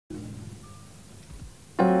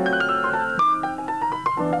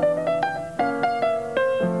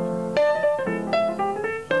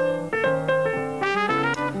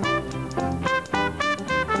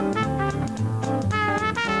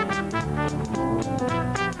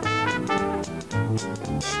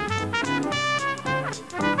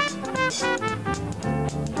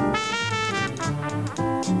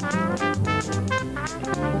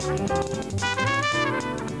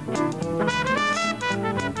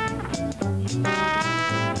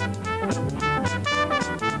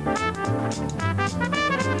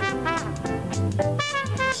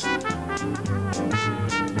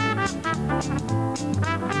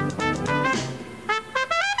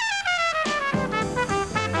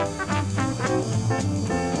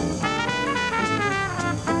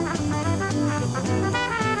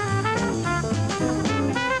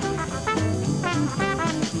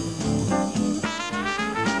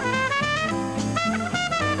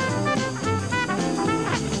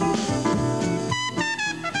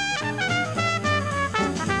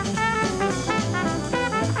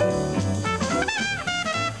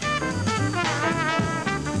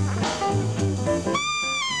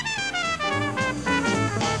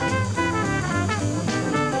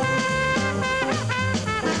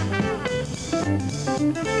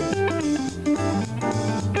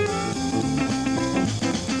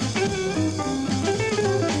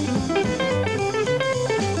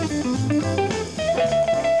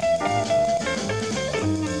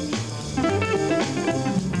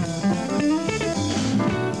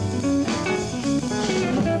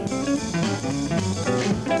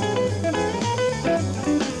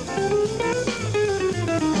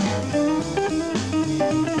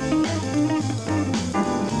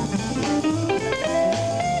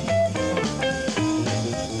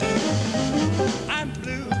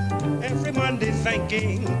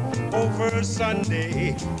thinking over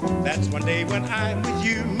Sunday. That's one day when I'm with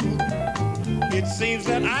you. It seems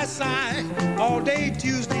that I sigh all day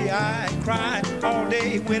Tuesday, I cry all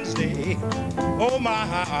day Wednesday. Oh my,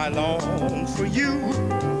 how I long for you.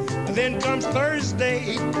 And then comes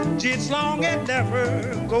Thursday, gee, it's long and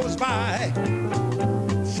never goes by.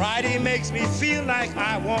 Friday makes me feel like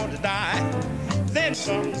I want to die. Then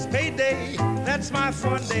comes payday, that's my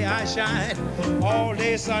fun day, I shine all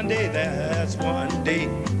day Sunday, that's one day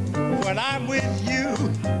when I'm with you.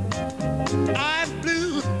 I'm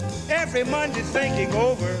blue every Monday thinking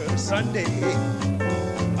over Sunday.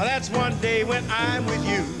 That's one day when I'm with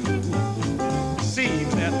you.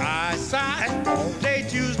 Seems that I sigh all day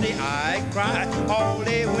Tuesday, I cry all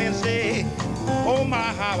day Wednesday. Oh my,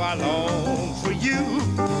 how I long for you.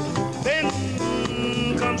 Then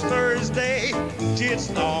comes Thursday, gee, it's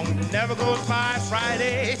long, never goes by.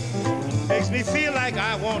 Friday makes me feel like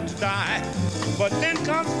I want to die. But then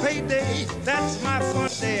comes payday, that's my fun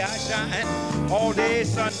day, I shine all day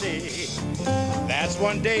Sunday. That's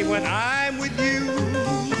one day when I'm with you.